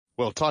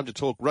Well, time to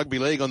talk rugby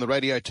league on the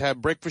Radio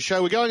Tab Breakfast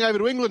Show. We're going over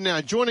to England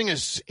now. Joining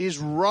us is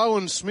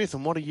Rowan Smith,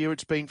 and what a year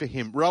it's been for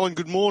him. Rowan,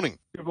 good morning.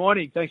 Good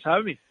morning. Thanks for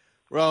having me.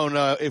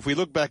 Rowan, if we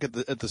look back at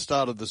the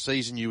start of the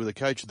season, you were the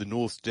coach of the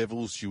North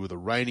Devils. You were the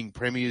reigning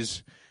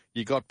premiers.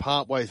 You got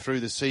partway through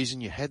the season.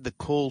 You had the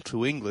call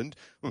to England.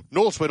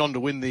 North went on to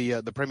win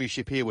the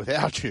premiership here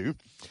without you.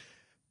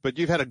 But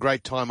you've had a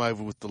great time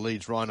over with the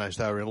Leeds Rhinos.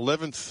 They were in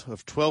 11th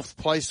of 12th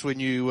place when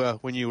you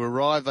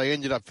arrived. They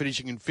ended up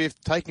finishing in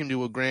 5th, taking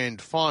to a grand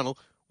final.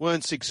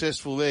 Weren't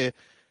successful there,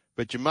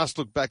 but you must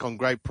look back on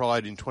great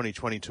pride in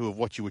 2022 of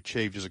what you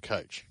achieved as a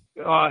coach.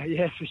 Oh,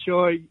 yeah, for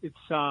sure.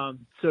 It's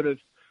sort of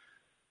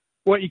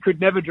what you could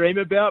never dream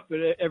about, but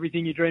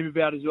everything you dream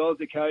about as well as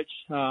a coach.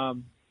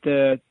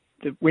 The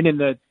winning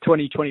the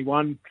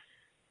 2021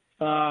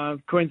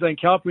 Queensland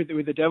Cup with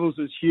the Devils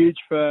was huge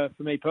for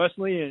me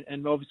personally,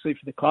 and obviously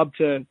for the club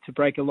to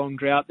break a long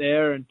drought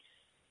there. And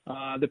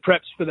the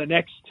preps for the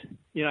next,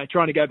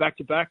 trying to go back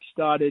to back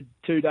started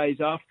 2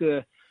 days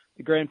after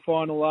the grand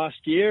final last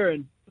year,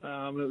 and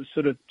it was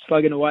sort of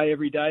slugging away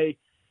every day,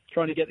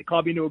 trying to get the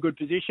club into a good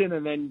position.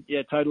 And then,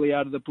 totally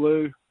out of the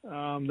blue,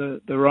 the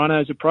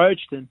Rhinos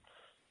approached, and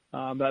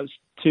that was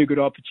too good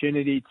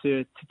opportunity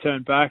to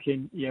turn back.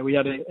 And we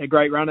had a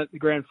great run at the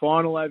grand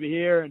final over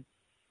here, and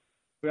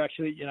we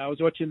actually, I was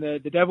watching the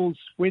Devils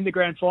win the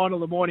grand final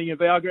the morning of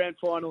our grand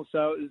final,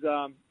 so it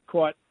was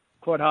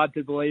quite hard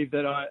to believe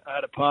that I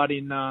had a part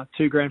in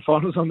two grand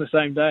finals on the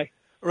same day.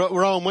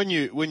 Rowan, when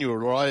you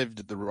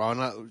arrived at the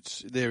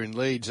Rhinos there in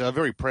Leeds, a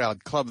very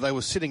proud club, they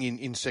were sitting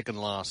in second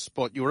last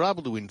spot. You were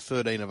able to win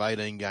 13 of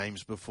 18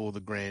 games before the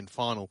grand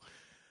final.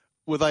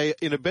 Were they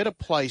in a better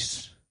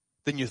place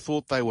than you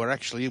thought they were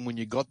actually in when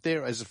you got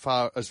there, as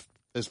far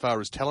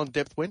as talent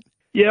depth went?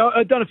 Yeah,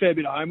 I'd done a fair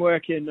bit of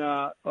homework, and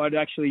I'd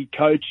actually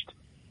coached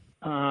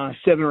 7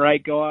 or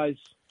 8 guys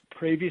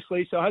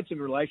previously, so I had some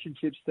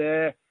relationships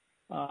there.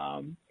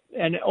 And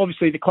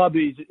obviously the club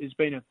has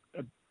been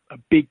a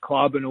big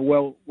club and a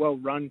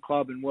well-run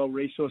club and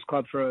well-resourced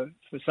club for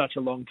such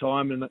a long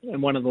time,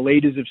 and one of the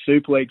leaders of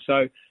Super League.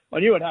 So I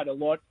knew it had a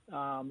lot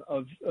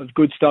of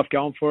good stuff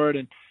going for it,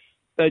 and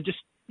they just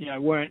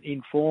weren't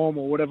in form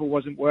or whatever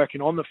wasn't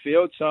working on the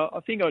field. So I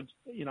think I'd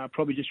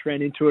probably just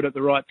ran into it at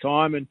the right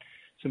time, and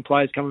some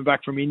players coming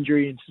back from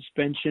injury and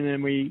suspension,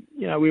 and we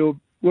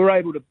were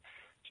able to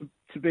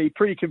be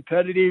pretty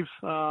competitive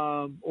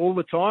all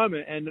the time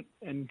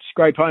and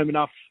scrape home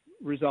enough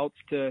results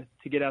to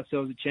get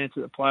ourselves a chance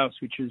at the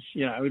playoffs, which was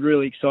a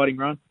really exciting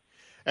run.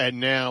 And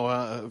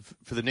now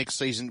for the next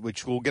season,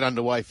 which will get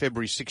underway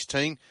February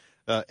 16,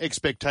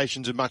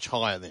 expectations are much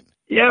higher then.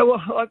 Yeah,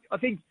 well, I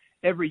think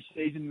every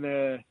season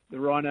the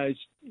Rhinos,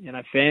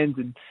 fans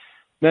and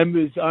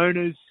members,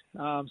 owners,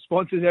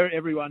 sponsors,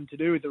 everyone to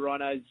do with the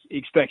Rhinos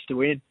expects to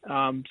win,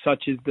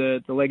 such as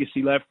the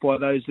legacy left by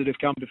those that have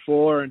come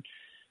before, and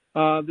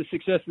the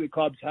success that the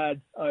club's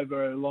had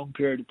over a long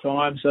period of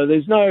time. So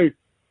there's no,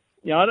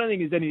 I don't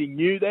think there's anything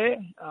new there.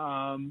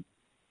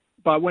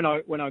 But when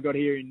I got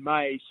here in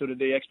May, sort of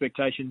the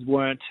expectations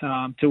weren't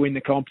to win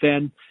the comp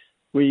then.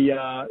 We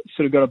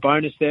sort of got a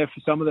bonus there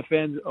for some of the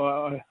fans,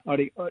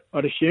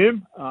 I'd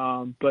assume.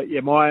 But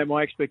yeah,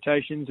 my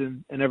expectations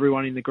and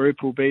everyone in the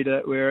group will be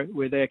that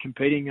we're there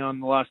competing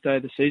on the last day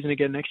of the season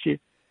again next year.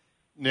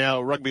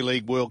 Now, Rugby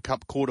League World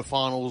Cup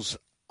quarterfinals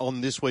on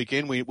this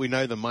weekend. We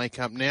know the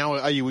makeup now.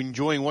 Are you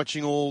enjoying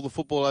watching all the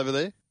football over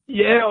there?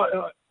 Yeah,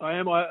 I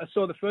am. I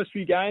saw the first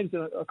few games.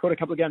 I caught a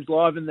couple of games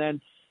live, and then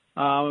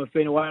I've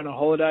been away on a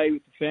holiday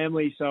with the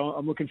family, so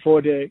I'm looking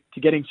forward to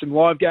getting some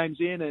live games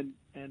in and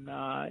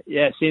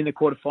seeing the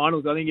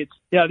quarterfinals. I think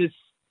it's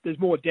there's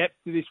more depth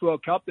to this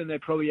World Cup than there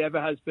probably ever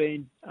has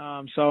been.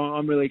 So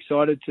I'm really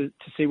excited to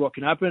see what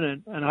can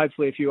happen and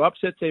hopefully a few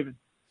upsets even.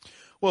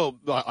 Well,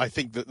 I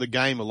think that the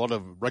game a lot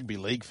of rugby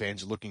league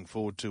fans are looking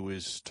forward to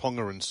is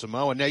Tonga and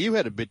Samoa. Now, you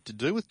had a bit to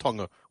do with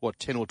Tonga,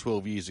 10 or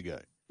 12 years ago?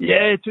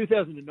 Yeah,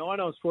 2009,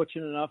 I was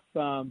fortunate enough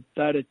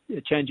they had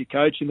a change of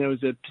coach, and there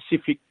was a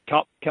Pacific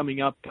Cup coming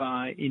up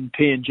in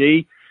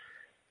PNG.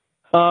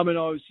 And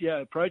I was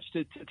approached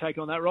to take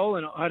on that role,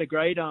 and I had a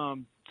great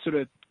sort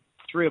of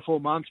 3 or 4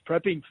 months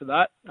prepping for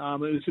that. It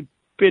was a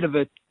bit of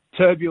a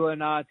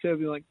turbulent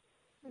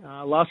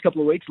last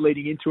couple of weeks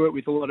leading into it,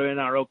 with a lot of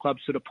NRL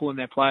clubs sort of pulling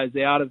their players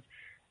out of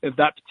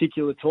that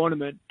particular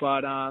tournament.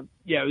 But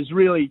it was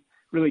really,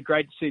 really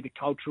great to see the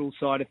cultural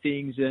side of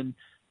things and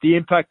the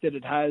impact that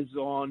it has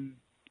on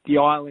the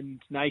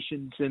island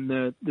nations and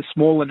the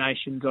smaller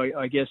nations.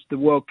 I guess the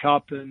World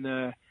Cup and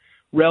the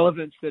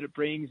relevance that it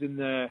brings and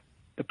the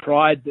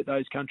pride that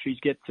those countries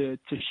get to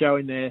show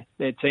in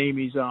their team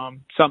is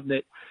something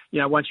that,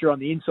 once you're on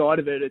the inside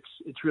of it,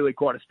 it's really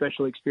quite a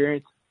special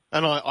experience.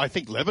 And I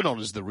think Lebanon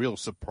is the real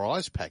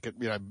surprise packet,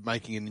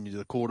 making it into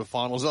the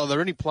quarterfinals. Are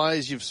there any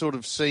players you've sort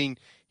of seen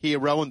here,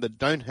 Rowan, that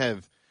don't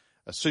have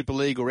a Super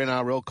League or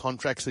NRL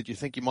contracts that you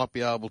think you might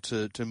be able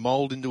to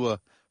mould into a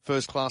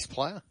first-class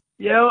player?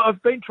 Yeah,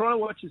 I've been trying to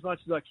watch as much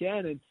as I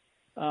can, and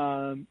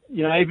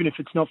even if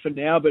it's not for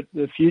now, but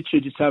the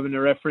future, just having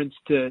a reference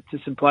to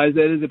some players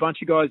there. There's a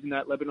bunch of guys in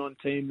that Lebanon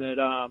team that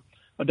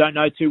I don't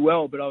know too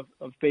well, but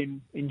I've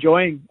been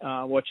enjoying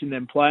watching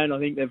them play, and I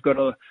think they've got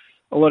a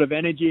lot of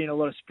energy and a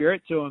lot of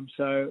spirit to them.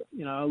 So,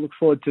 I look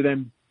forward to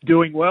them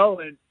doing well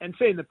and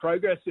seeing the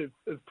progress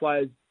of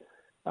players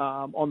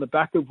on the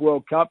back of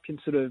World Cup can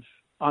sort of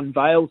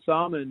unveil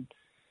some and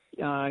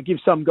give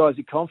some guys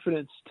the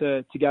confidence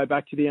to go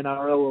back to the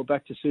NRL or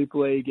back to Super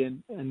League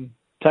and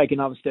take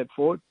another step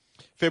forward.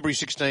 February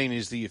 16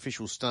 is the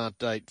official start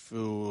date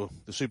for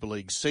the Super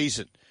League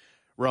season,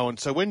 Rowan.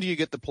 So when do you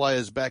get the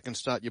players back and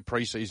start your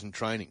pre-season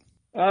training?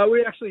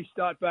 We actually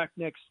start back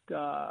next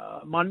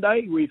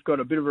Monday. We've got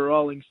a bit of a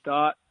rolling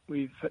start.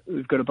 We've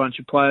got a bunch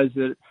of players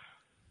that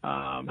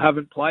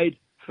haven't played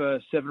for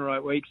 7 or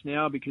 8 weeks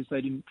now because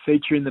they didn't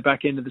feature in the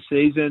back end of the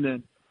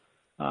season,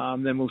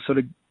 and then we'll sort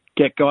of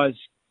get guys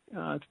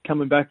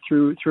coming back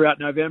throughout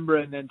November,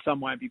 and then some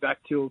won't be back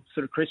till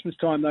sort of Christmas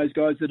time, those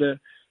guys that are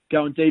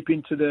going deep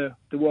into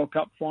the World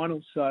Cup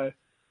finals. So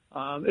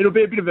it'll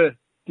be a bit of a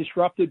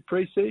disrupted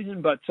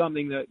pre-season, but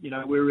something that,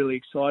 we're really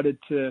excited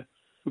to.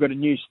 We've got a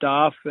new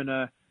staff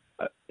and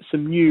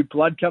some new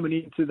blood coming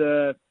into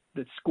the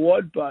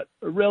squad, but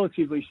a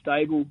relatively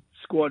stable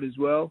squad as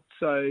well.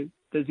 So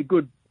there's a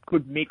good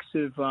mix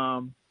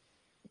of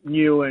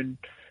new and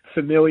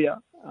familiar.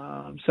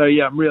 I'm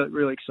really,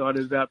 really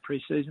excited about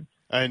pre-season.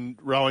 And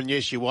Rowan,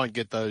 yes, you won't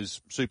get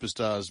those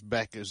superstars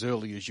back as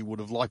early as you would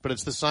have liked, but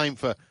it's the same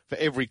for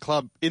every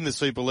club in the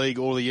Super League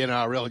or the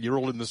NRL. You're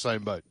all in the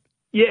same boat.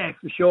 Yeah,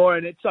 for sure.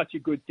 And it's such a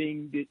good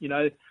thing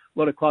that, a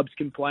lot of clubs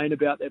complain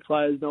about their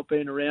players not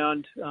being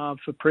around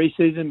for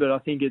pre-season, but I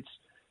think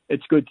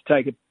it's good to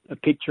take a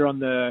picture on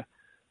the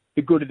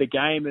good of the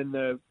game and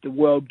the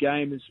world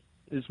game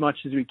as much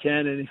as we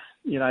can. And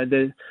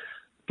if,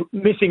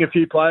 missing a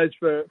few players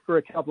for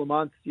a couple of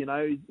months,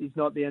 is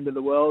not the end of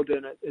the world,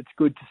 and it's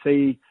good to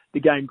see the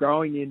game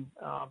growing in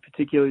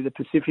particularly the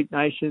Pacific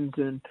nations.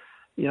 And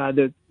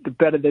the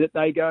better that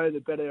they go, the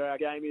better our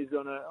game is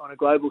on a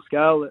global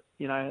scale.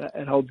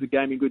 It holds the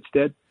game in good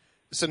stead.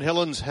 St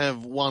Helens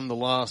have won the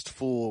last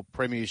 4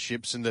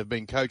 premierships, and they've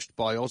been coached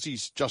by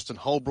Aussies. Justin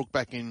Holbrook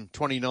back in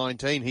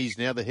 2019. He's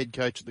now the head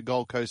coach at the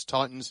Gold Coast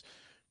Titans.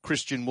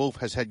 Christian Wolf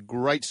has had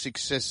great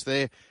success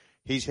there.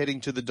 He's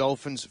heading to the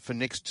Dolphins for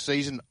next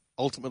season,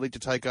 ultimately to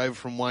take over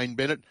from Wayne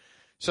Bennett.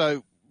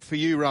 So for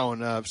you,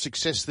 Rowan,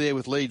 success there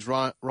with Leeds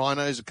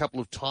Rhinos, a couple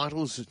of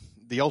titles.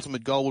 The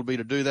ultimate goal would be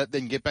to do that,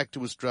 then get back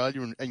to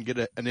Australia and get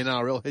an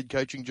NRL head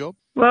coaching job?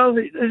 Well,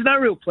 there's no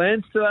real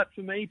plans to that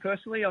for me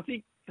personally. I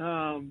think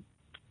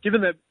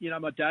given that,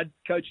 my dad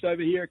coached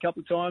over here a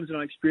couple of times and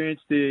I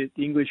experienced the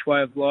English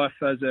way of life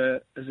as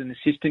an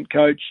assistant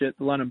coach at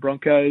the London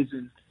Broncos,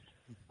 and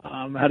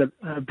had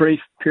a brief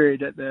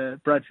period at the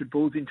Bradford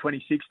Bulls in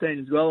 2016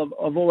 as well.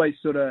 I've always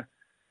sort of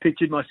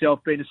pictured myself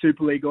being a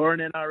Super League or an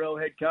NRL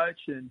head coach,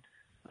 and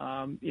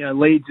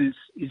Leeds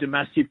is a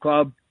massive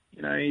club.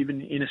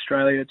 Even in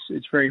Australia,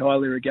 it's very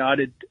highly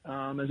regarded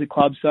as a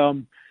club. So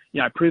I'm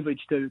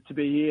privileged to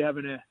be here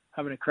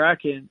having a crack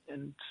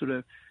and sort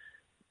of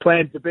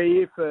plan to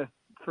be here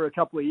for a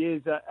couple of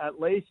years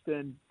at least.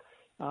 And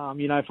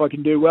if I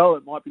can do well,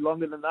 it might be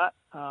longer than that.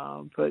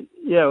 But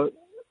yeah.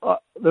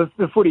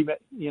 The footy,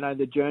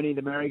 the journey,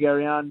 the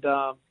merry-go-round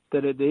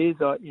that it is,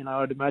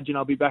 I'd imagine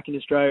I'll be back in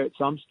Australia at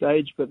some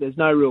stage, but there's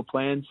no real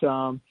plans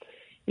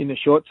in the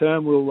short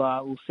term.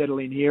 We'll settle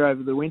in here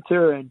over the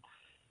winter and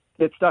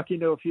get stuck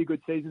into a few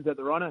good seasons at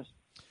the Rhinos.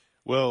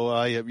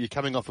 Well, you're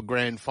coming off a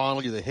grand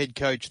final. You're the head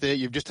coach there.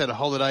 You've just had a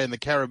holiday in the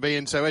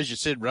Caribbean. So as you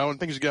said, Rowan,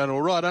 things are going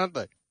all right, aren't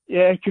they?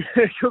 Yeah,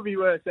 it could be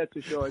worse, that's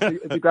for sure.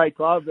 It's a great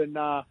club, and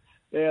that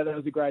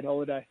was a great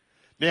holiday.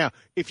 Now,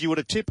 if you were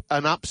to tip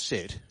an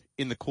upset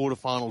in the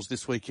quarterfinals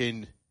this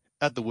weekend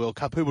at the World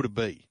Cup, who would it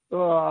be?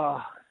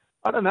 Oh,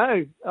 I don't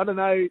know. I don't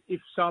know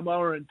if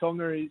Samoa and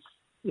Tonga is,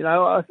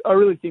 I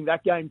really think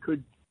that game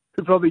could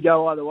probably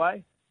go either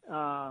way.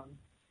 I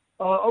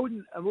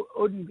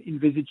wouldn't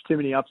envisage too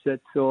many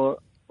upsets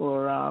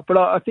but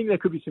I think there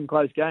could be some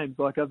close games.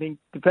 Like, I think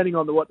depending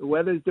on what the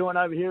weather's doing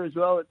over here as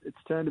well, it's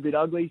turned a bit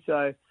ugly. So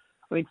I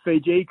think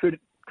Fiji could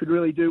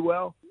really do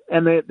well.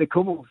 And the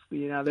Kumuls,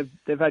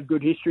 they've had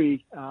good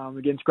history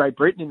against Great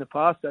Britain in the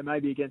past, so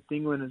maybe against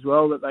England as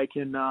well, that they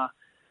can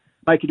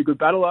make it a good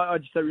battle. I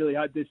just really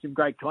hope there's some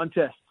great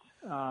contests.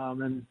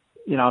 And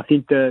I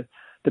think the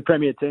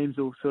Premier teams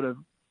will sort of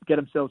get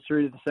themselves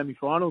through to the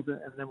semi-finals, and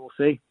then we'll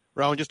see.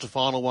 Rowan, just a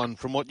final one.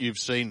 From what you've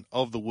seen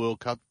of the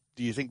World Cup,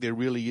 do you think there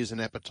really is an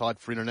appetite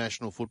for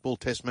international football,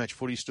 test match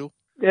footy still?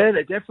 Yeah,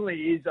 there definitely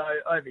is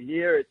over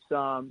here.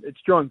 It's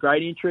drawn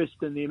great interest,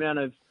 and the amount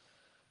of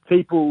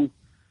people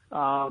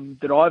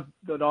that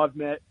I've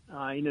met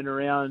in and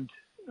around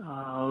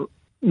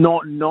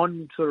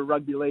non sort of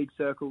rugby league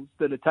circles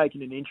that are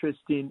taking an interest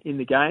in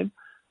the game.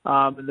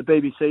 And the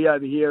BBC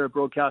over here are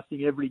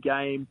broadcasting every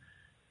game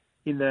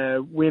in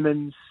the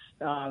women's,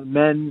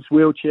 men's,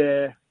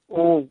 wheelchair,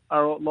 all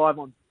are live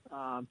on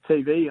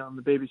TV on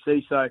the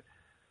BBC. So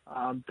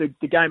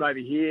the game over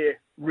here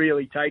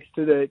really takes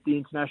to the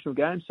international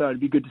game. So it'd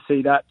be good to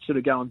see that sort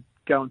of going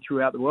going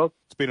throughout the world.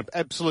 It's been an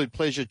absolute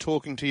pleasure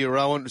talking to you,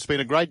 Owen. It's been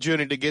a great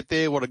journey to get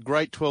there. What a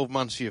great 12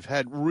 months you've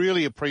had.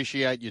 Really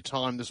appreciate your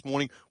time this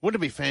morning.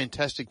 Wouldn't it be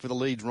fantastic for the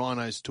Leeds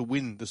Rhinos to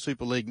win the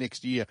Super League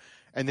next year,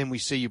 and then we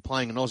see you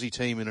playing an Aussie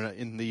team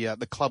in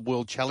the Club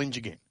World Challenge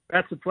again?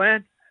 That's the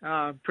plan.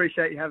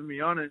 Appreciate you having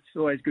me on. It's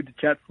always good to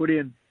chat footy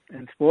and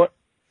sport.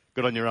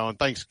 Good on you, Owen.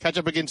 Thanks. Catch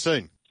up again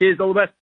soon. Cheers. All the best.